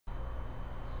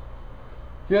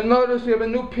You'll notice we have a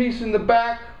new piece in the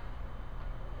back.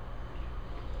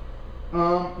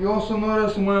 You also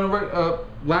notice I'm wearing a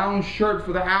lounge shirt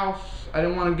for the house. I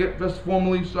didn't want to get dressed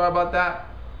formally, sorry about that.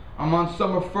 I'm on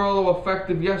summer furlough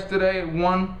effective yesterday at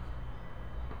 1.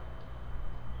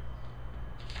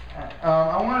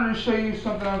 I wanted to show you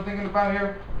something I'm thinking about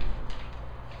here.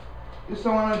 I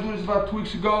wanted to do this about 2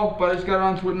 weeks ago, but I just got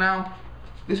onto it now.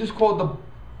 This is called the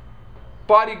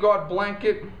Bodyguard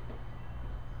blanket.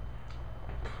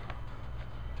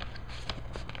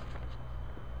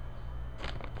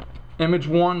 Image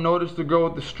 1, notice the girl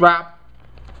with the strap.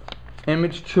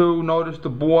 Image 2, notice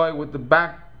the boy with the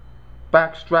back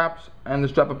straps and the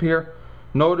strap up here.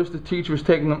 Notice the teacher is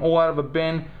taking them all out of a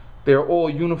bin. They're all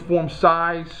uniform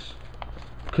size.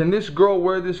 Can this girl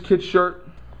wear this kid's shirt?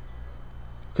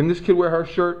 Can this kid wear her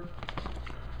shirt?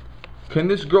 Can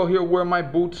this girl here wear my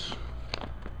boots?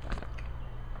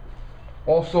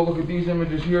 Also, look at these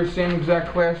images here, same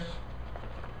exact class.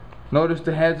 Notice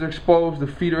the heads are exposed, the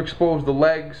feet are exposed, the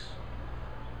legs.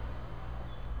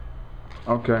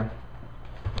 Okay.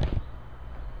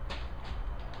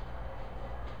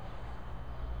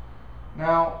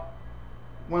 Now,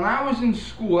 when I was in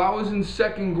school, I was in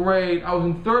 2nd grade. I was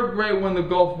in 3rd grade when the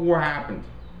Gulf War happened.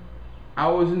 I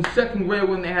was in 2nd grade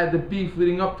when they had the beef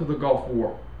leading up to the Gulf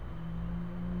War.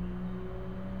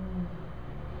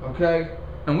 Okay?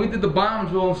 And we did the bomb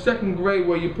drill in 2nd grade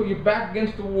where you put your back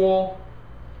against the wall.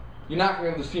 You're not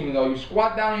going to be able to see me though. You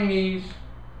squat down on your knees.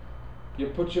 You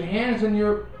put your hands in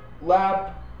your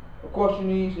lap, across your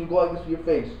knees, and you go like this with your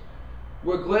face.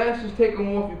 With glasses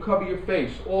taken off, you cover your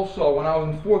face. Also, when I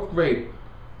was in 4th grade,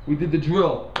 we did the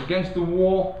drill against the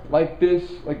wall like this,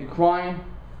 like you're crying.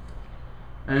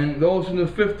 And those in the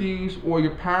 50s, or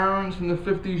your parents in the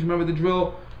 50s, remember the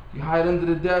drill? You hide under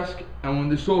the desk, and when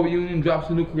the Soviet Union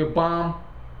drops a nuclear bomb,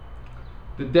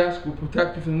 the desk will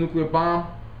protect you from the nuclear bomb.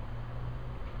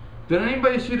 Did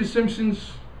anybody see The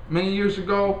Simpsons many years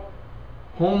ago?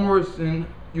 Homer is in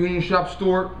Union Shop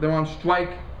store, they're on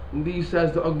strike. Lisa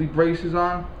has the ugly braces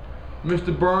on.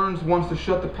 Mr. Burns wants to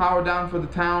shut the power down for the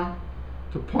town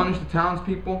to punish the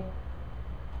townspeople.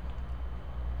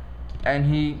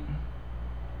 And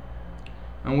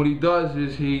what he does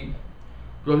is he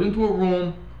goes into a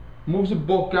room, moves a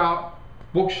book out,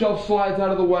 bookshelf slides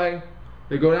out of the way,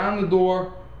 they go down the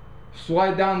door,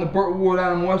 slide down the Burt Ward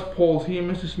Adam West poles. He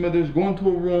and Mr. Smithers go into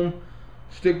a room,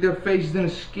 stick their faces in a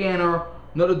scanner,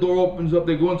 another door opens up,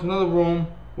 they go into another room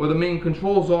where the main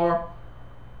controls are.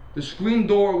 The screen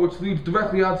door, which leads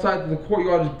directly outside to the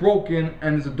courtyard, is broken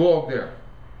and there's a dog there.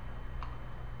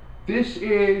 This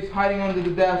is hiding under the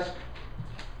desk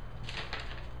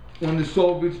when the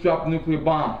Soviets dropped the nuclear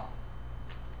bomb.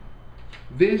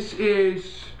 This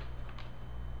is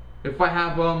if I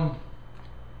have a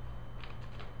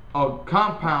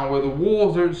compound where the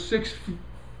walls are 6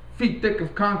 feet thick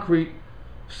of concrete,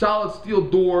 solid steel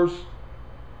doors,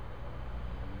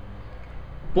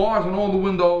 bars on all the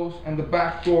windows, and the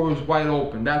back door is wide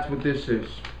open. That's what this is.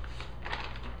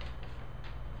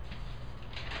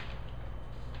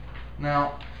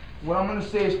 Now, what I'm going to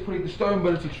say is pretty disturbing,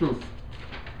 but it's the truth.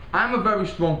 I'm a very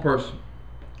strong person.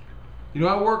 You know,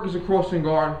 I work as a crossing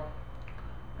guard,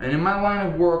 and in my line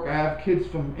of work, I have kids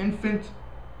from infant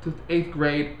to 8th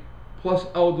grade, plus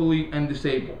elderly and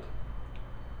disabled.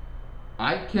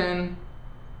 I can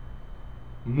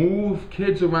move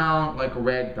kids around like a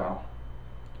rag doll.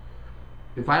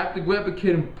 If I have to grab a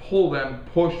kid and pull them,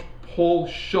 push, pull,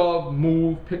 shove,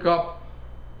 move, pick up,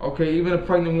 okay, even a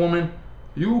pregnant woman,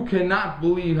 you cannot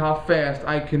believe how fast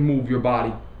I can move your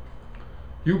body.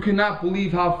 You cannot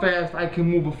believe how fast I can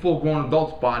move a full-grown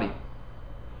adult's body.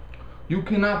 You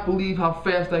cannot believe how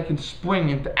fast I can spring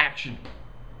into action.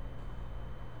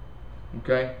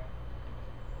 Okay?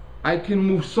 I can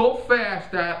move so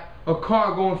fast that a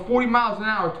car going 40 miles an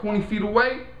hour 20 feet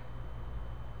away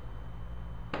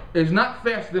is not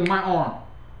faster than my arm.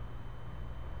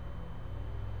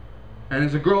 And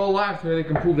there's a girl alive today that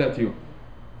can prove that to you.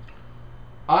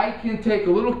 I can take a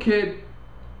little kid,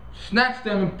 snatch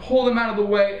them, and pull them out of the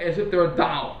way as if they're a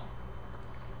doll.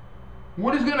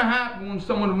 What is going to happen when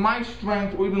someone of my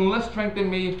strength, or even less strength than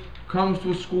me, comes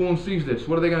to a school and sees this?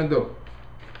 What are they going to do?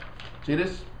 See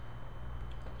this?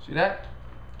 See that?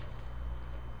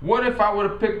 What if I were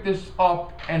to pick this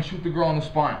up and shoot the girl in the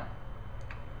spine?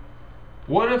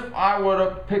 What if I were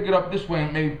to pick it up this way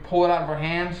and maybe pull it out of her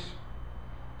hands?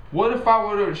 What if I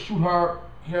were to shoot her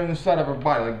here in the side of her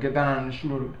body, like get down and shoot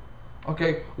her?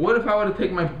 Okay, what if I were to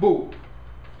take my boot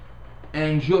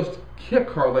and just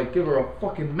kick her, like give her a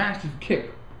fucking massive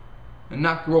kick and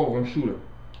knock her over and shoot her?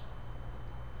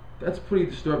 That's pretty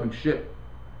disturbing shit.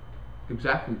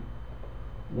 Exactly.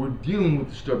 we're dealing with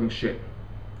disturbing shit.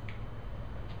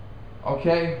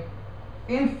 Okay?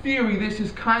 In theory, this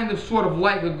is kind of sort of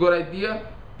like a good idea,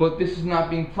 but this is not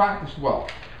being practiced well.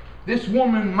 This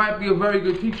woman might be a very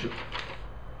good teacher,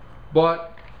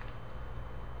 but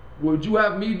would you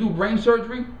have me do brain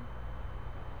surgery?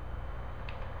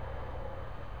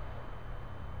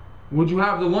 Would you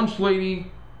have the lunch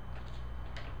lady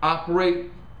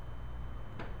operate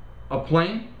a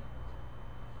plane?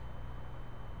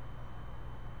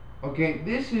 Okay,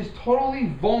 this is totally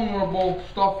vulnerable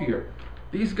stuff here.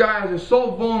 These guys are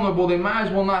so vulnerable, they might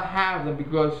as well not have them,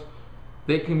 because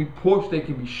they can be pushed, they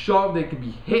can be shoved, they can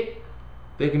be hit,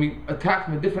 they can be attacked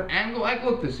from a different angle. Like,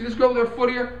 look, see this girl with her foot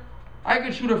here? I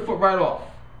can shoot her foot right off.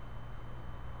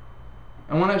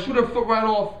 And when I shoot her foot right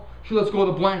off, she lets go of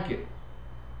the blanket.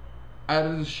 Out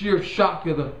of the sheer shock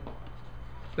of the...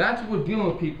 That's what we're dealing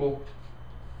with, people.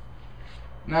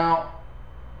 Now,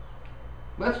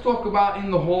 let's talk about in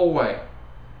the hallway.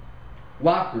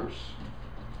 Lockers.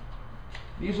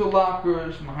 These are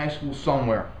lockers in high school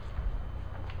somewhere.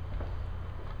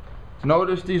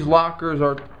 Notice these lockers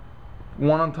are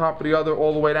one on top of the other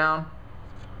all the way down.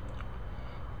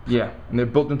 Yeah, and they're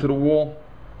built into the wall.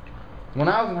 When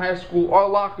I was in high school, our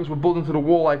lockers were built into the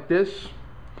wall like this,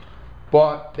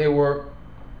 but they were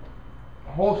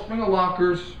a whole string of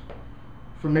lockers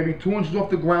from maybe 2 inches off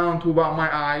the ground to about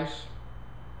my eyes,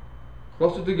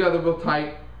 clustered together real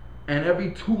tight, and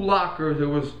every 2 lockers there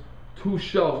was 2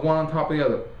 shelves, one on top of the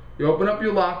other. You open up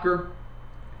your locker,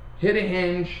 hit a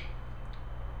hinge,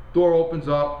 door opens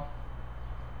up,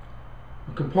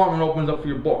 a compartment opens up for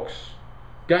your books.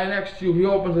 Guy next to you, he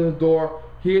opens the door,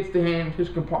 he hits the hinge, his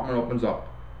compartment opens up.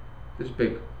 This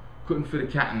big. Couldn't fit a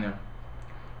cat in there.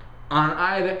 On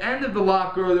either end of the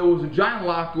locker, there was a giant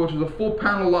locker, which was a full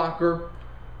panel locker.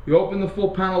 You open the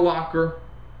full panel locker,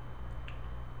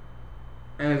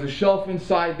 and there's a shelf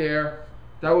inside there.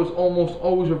 That was almost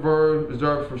always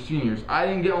reserved for seniors. I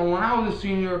didn't get one when I was a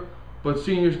senior, but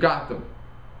seniors got them.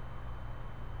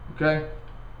 Okay?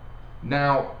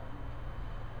 Now,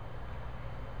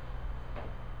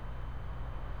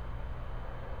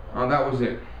 that was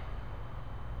it.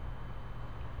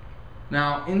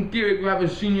 Now, in theory, if you have a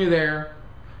senior there,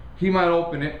 he might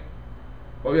open it.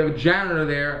 Or you have a janitor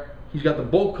there, he's got the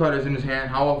bolt cutters in his hand.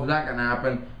 How often is that going to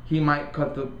happen? He might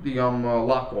cut the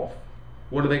lock off.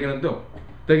 What are they going to do?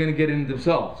 They're going to get in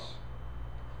themselves.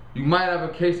 You might have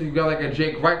a case that you've got like a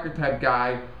Jake Riker type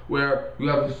guy, where you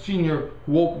have a senior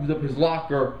who opens up his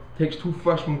locker, takes 2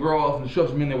 freshman girls and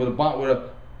shoves them in there with a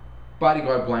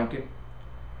bodyguard blanket.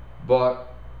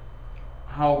 But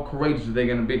how courageous are they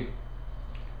going to be?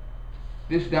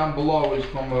 This down below is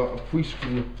from a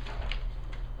preschool.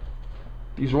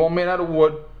 These are all made out of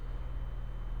wood.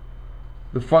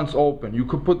 The front's open. You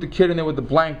could put the kid in there with the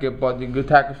blanket, but you could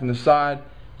attack it from the side,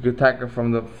 you could attack it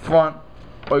from the front,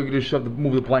 or you could just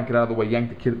move the blanket out of the way,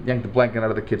 yank the blanket out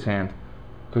of the kid's hand,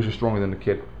 because you're stronger than the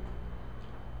kid.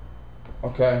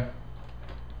 Okay.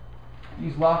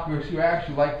 These lockers here, I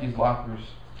actually like these lockers.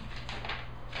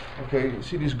 Okay,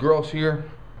 see these girls here?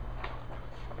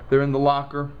 They're in the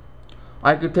locker.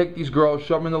 I could take these girls,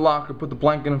 shove them in the locker, put the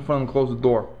blanket in front, and close the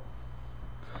door.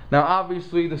 Now,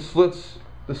 obviously, the slits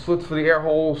for the air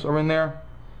holes are in there,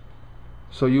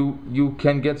 so you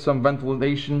can get some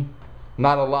ventilation.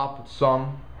 Not a lot, but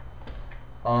some.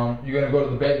 You're gonna go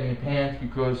to the bed in your pants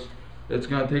because it's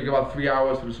gonna take about 3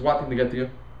 hours for the SWAT team to get to you.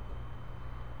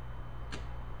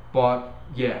 But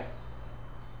yeah.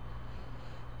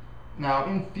 Now,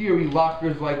 in theory,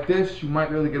 lockers like this, you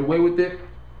might really get away with it.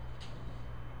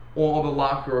 All the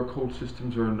locker or code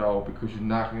systems are no, because you're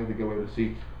not going to get away with it.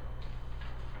 See,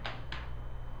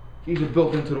 these are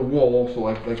built into the wall also,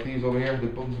 like these over here, they're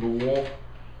built into the wall.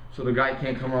 So the guy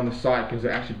can't come around the side because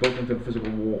they're actually built into the physical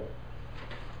wall.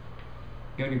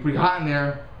 You're going to be pretty hot in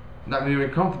there, not going to be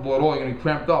very comfortable at all, you're going to be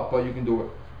cramped up, but you can do it.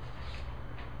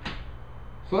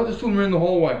 So let's assume you're in the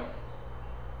hallway.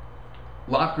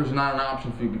 Lockers are not an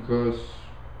option for you because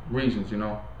reasons, you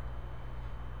know.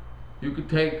 You could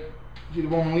take, see the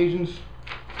Roman legions?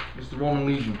 This is the Roman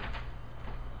legion.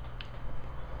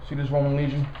 See this Roman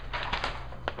legion?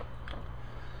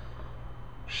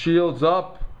 Shields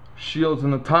up, shields in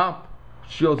the top,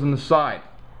 shields in the side.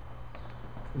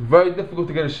 It's very difficult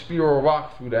to get a spear or a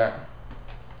rock through that.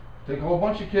 Take a whole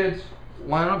bunch of kids,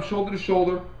 line up shoulder to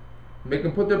shoulder, make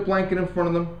them put their blanket in front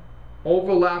of them,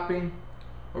 overlapping,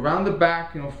 around the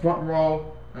back, you know, front row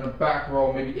and a back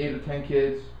row, maybe 8 or 10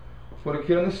 kids. Put a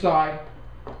kid on the side,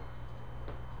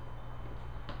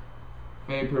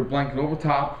 maybe put a blanket over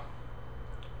top,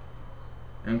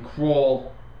 and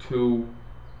crawl to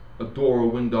a door or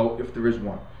window if there is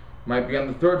one. Might be on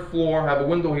the 3rd floor, have a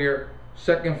window here,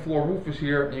 second floor roof is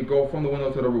here, and you go from the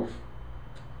window to the roof.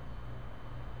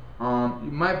 You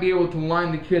might be able to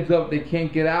line the kids up. They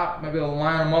can't get out. You might be able to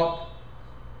line them up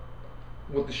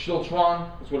with the Shiltron.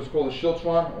 That's what it's called, the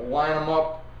Shiltron. Line them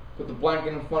up, put the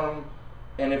blanket in front of them,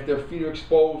 and if their feet are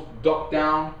exposed, duck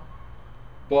down.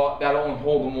 But that'll only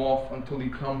hold them off until he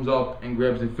comes up and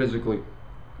grabs it physically.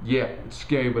 Yeah, it's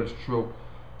scary, but it's true.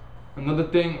 Another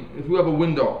thing, if you have a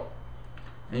window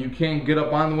and you can't get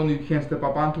up on the window, you can't step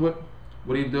up onto it,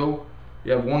 what do?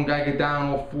 You have one guy get down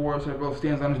on all fours, everybody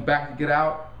stands on his back to get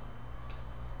out.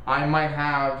 I might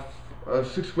have a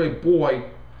 6th grade boy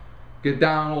get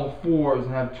down on all fours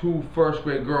and have 2 1st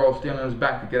grade girls stand on his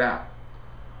back to get out.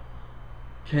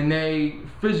 Can they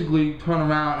physically turn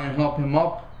around and help him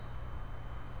up?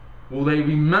 Will they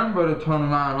remember to turn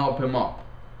around and help him up?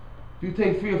 If you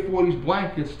take 3 or 4 of these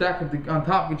blankets, stack them on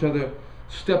top of each other,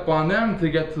 step on them to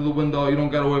get to the window, you don't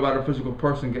got to worry about a physical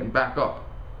person getting back up.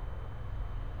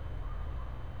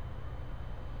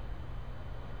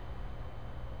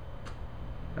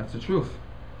 That's the truth.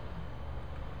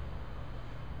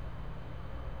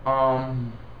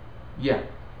 Yeah.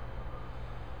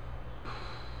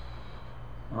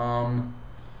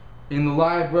 In the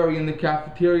library, in the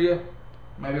cafeteria, you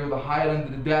might be able to hide under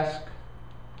the desk,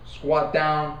 squat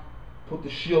down, put the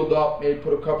shield up, maybe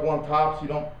put a couple on top so you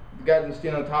don't, the guy doesn't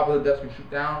stand on top of the desk and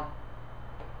shoot down.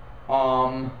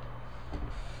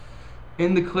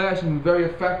 In the classroom, very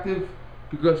effective,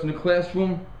 because in the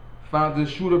classroom, find the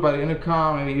shooter by the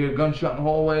intercom, maybe hear a gunshot in the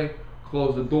hallway,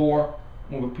 close the door,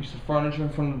 move a piece of furniture in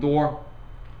front of the door,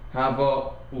 have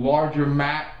a larger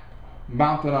mat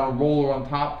mounted on a roller on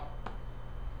top,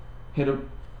 hit a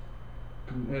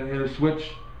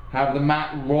switch, have the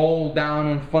mat roll down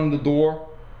in front of the door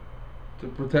to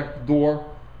protect the door,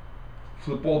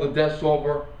 flip all the desks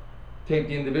over, take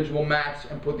the individual mats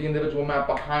and put the individual mat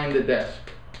behind the desk.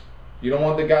 You don't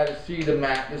want the guy to see the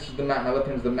mat. This is the mat, my left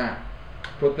hand's the mat.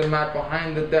 Put the mat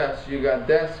behind the desk. You got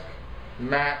desk,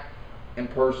 mat, and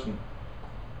person.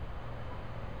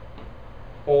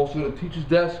 Also, the teacher's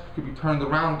desk could be turned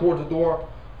around towards the door,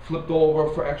 flipped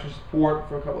over for extra support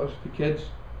for a couple extra kids.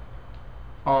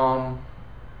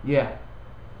 Yeah.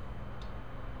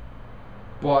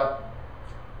 But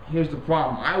here's the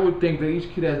problem. I would think that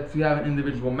each kid has to have an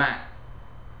individual mat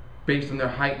based on their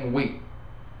height and weight.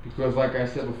 Because like I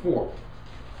said before,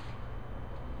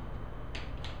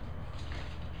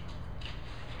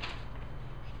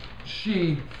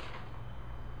 she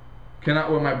cannot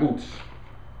wear my boots.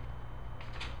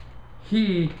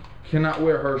 He cannot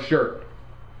wear her shirt.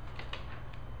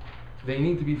 They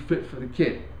need to be fit for the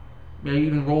kid. Maybe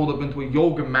even rolled up into a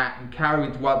yoga mat and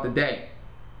carried throughout the day.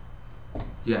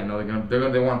 Yeah, I know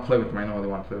they want to play with them. I know they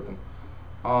want to play with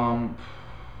them.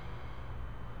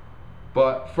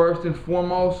 But first and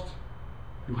foremost,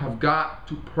 you have got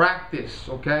to practice,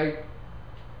 okay?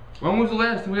 When was the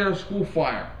last time we had a school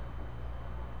fire?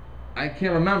 I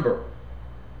can't remember.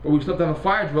 But we still have to have a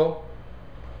fire drill.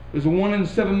 There's a 1 in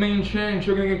 7 million chance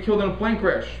you're going to get killed in a plane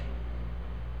crash.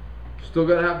 Still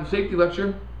got to have the safety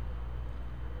lecture.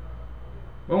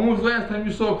 When was the last time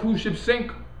you saw a cruise ship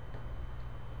sink?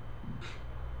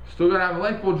 Still got to have a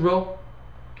lifeboat drill.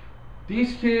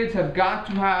 These kids have got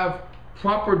to have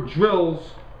proper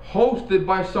drills hosted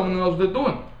by someone who knows what they're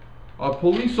doing. A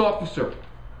police officer,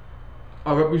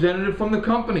 a representative from the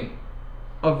company,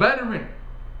 a veteran,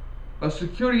 a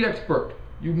security expert.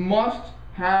 You must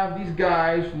have these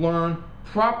guys learn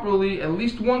properly at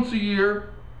least once a year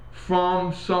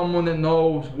from someone that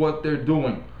knows what they're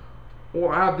doing.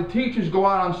 Or have the teachers go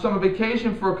out on summer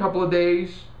vacation for a couple of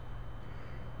days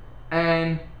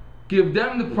and give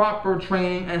them the proper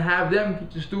training and have them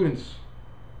teach the students.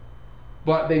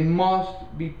 But they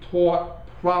must be taught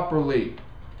properly.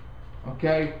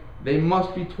 Okay? They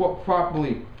must be taught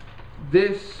properly.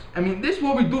 This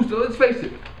will reduce it. Let's face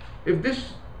it. If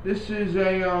this is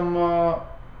a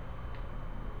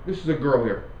girl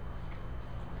here.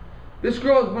 This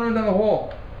girl is running down the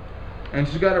hall and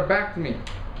she's got her back to me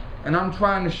and I'm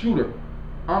trying to shoot her.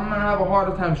 I'm gonna have a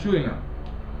harder time shooting her.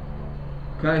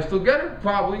 Can I still get her?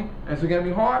 Probably. And is it gonna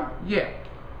be hard? Yeah.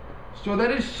 So that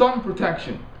is some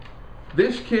protection.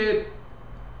 This kid,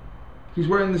 he's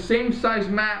wearing the same size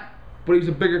mat, but he's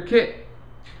a bigger kid.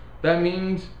 That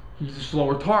means he's a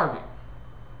slower target.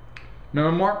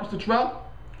 Remember Marcus Luttrell?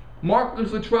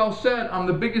 Marcus Luttrell said, I'm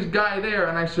the biggest guy there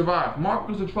and I survived.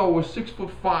 Marcus Luttrell was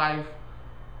 6'5"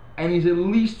 and he's at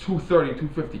least 230,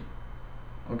 250.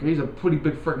 Okay, he's a pretty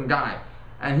big freaking guy.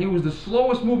 And he was the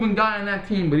slowest moving guy on that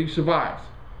team, but he survived.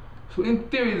 So in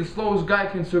theory, the slowest guy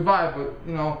can survive, but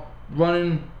you know,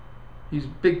 running, he's a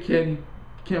big kid, he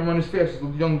can't run as fast as a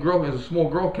young girl, as a small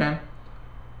girl can.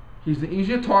 He's the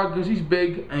easier target because he's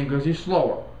big and because he's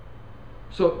slower.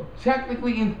 So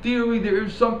technically, in theory, there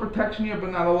is some protection here,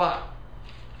 but not a lot.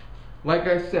 Like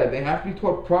I said, they have to be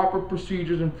taught proper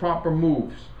procedures and proper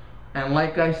moves. And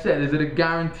like I said, is it a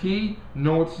guarantee?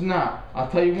 No, it's not. I'll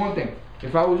tell you one thing.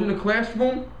 If I was in a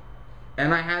classroom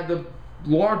and I had the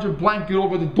larger blanket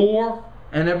over the door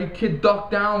and every kid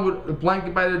ducked down with a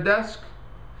blanket by their desk,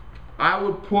 I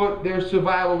would put their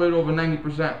survival rate over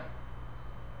 90%.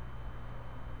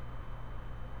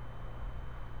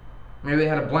 Maybe they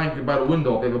had a blanket by the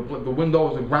window. If the window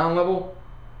was at ground level,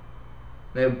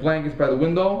 they have blankets by the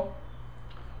window,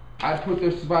 I'd put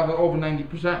their survival over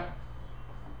 90%.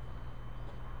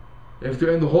 If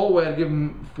they're in the hallway, I'd give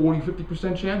them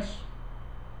 40-50% chance.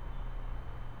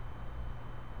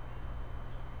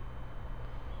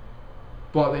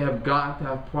 But they have got to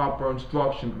have proper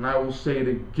instruction. And I will say it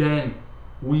again,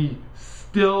 we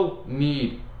still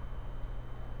need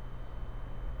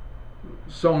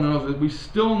someone knows that we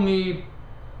still need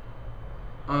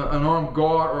an armed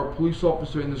guard or a police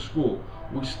officer in the school.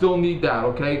 We still need that,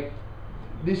 okay?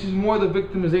 This is more the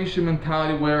victimization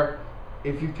mentality where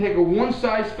if you take a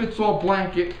one-size-fits-all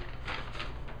blanket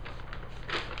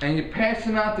and you're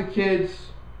passing out to kids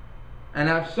and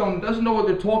have someone who doesn't know what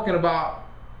they're talking about,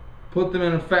 put them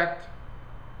in effect.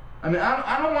 I mean,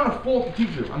 I don't want to fault the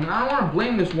teacher. I mean, I don't want to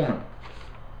blame this woman.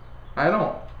 I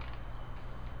don't.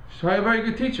 She's probably a very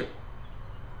good teacher.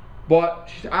 But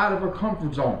she's out of her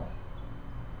comfort zone.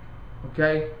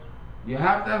 Okay? You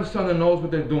have to have someone that knows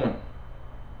what they're doing.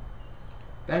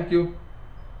 Thank you.